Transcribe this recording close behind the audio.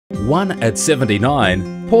1 at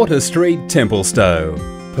 79 Porter Street, Templestowe.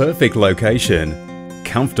 Perfect location,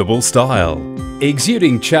 comfortable style,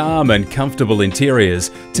 exuding charm and comfortable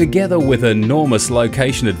interiors, together with enormous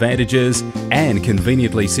location advantages and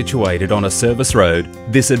conveniently situated on a service road.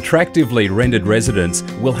 This attractively rendered residence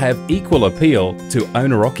will have equal appeal to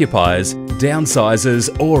owner-occupiers,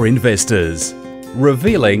 downsizers or investors.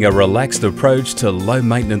 Revealing a relaxed approach to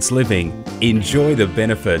low-maintenance living, enjoy the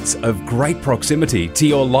benefits of great proximity to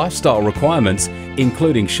your lifestyle requirements,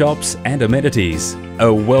 including shops and amenities.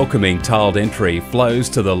 A welcoming tiled entry flows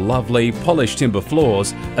to the lovely polished timber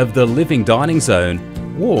floors of the living dining zone,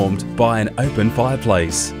 warmed by an open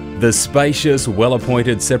fireplace. The spacious,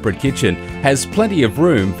 well-appointed separate kitchen has plenty of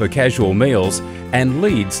room for casual meals and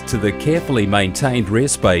leads to the carefully maintained rear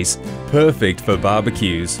space, perfect for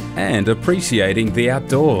barbecues and appreciating the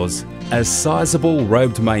outdoors. A sizable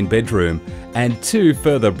robed main bedroom and 2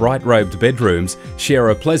 further bright robed bedrooms share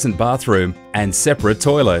a pleasant bathroom and separate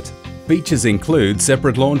toilet. Features include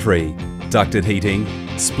separate laundry, ducted heating,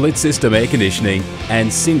 split system air conditioning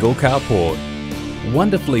and single carport.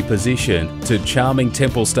 Wonderfully positioned to charming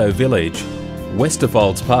Templestowe Village,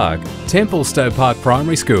 Westerfolds Park, Templestowe Park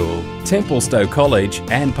Primary School, Templestowe College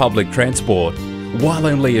and public transport, while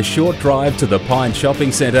only a short drive to the Pine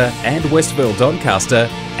Shopping Centre and Westville Doncaster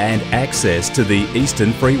and access to the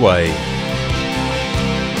Eastern Freeway.